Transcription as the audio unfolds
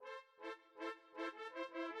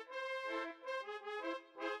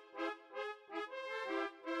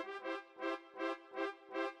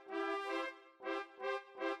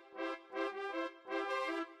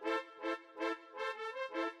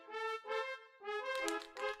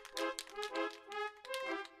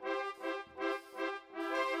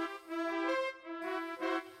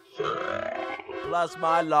Plus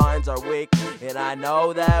my lines are weak, and I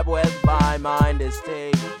know that with my mind is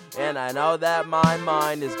tea, and I know that my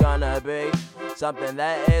mind is gonna be something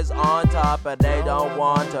that is on top, but they don't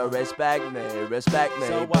want to respect me.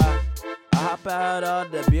 So I hop out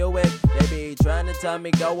of the Buick, they be trying to tell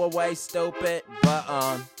me go away stupid, but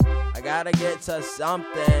I gotta get to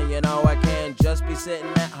something, you know, I can't just be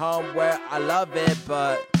sitting at home where I love it,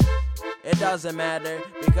 but it doesn't matter,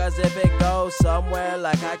 because if it goes somewhere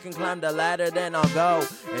like I can climb the ladder, then I'll go.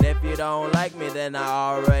 And if you don't like me, then I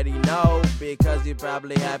already know, because you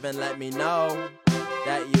probably haven't let me know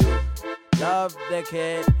that you love the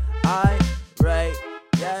kid Irate.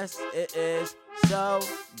 Yes, it is so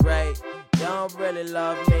great. You don't really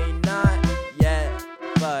love me, not yet,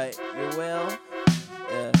 but you will.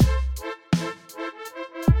 Yeah.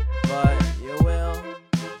 But you will.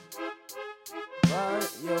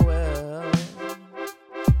 But you will.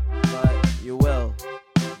 But you will.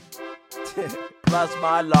 Plus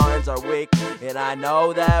my lines are weak, and I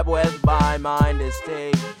know that with my mind is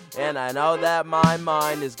tea, and I know that my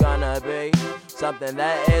mind is gonna be something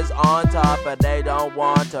that is on top, but they don't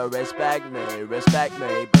want to respect me,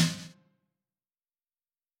 but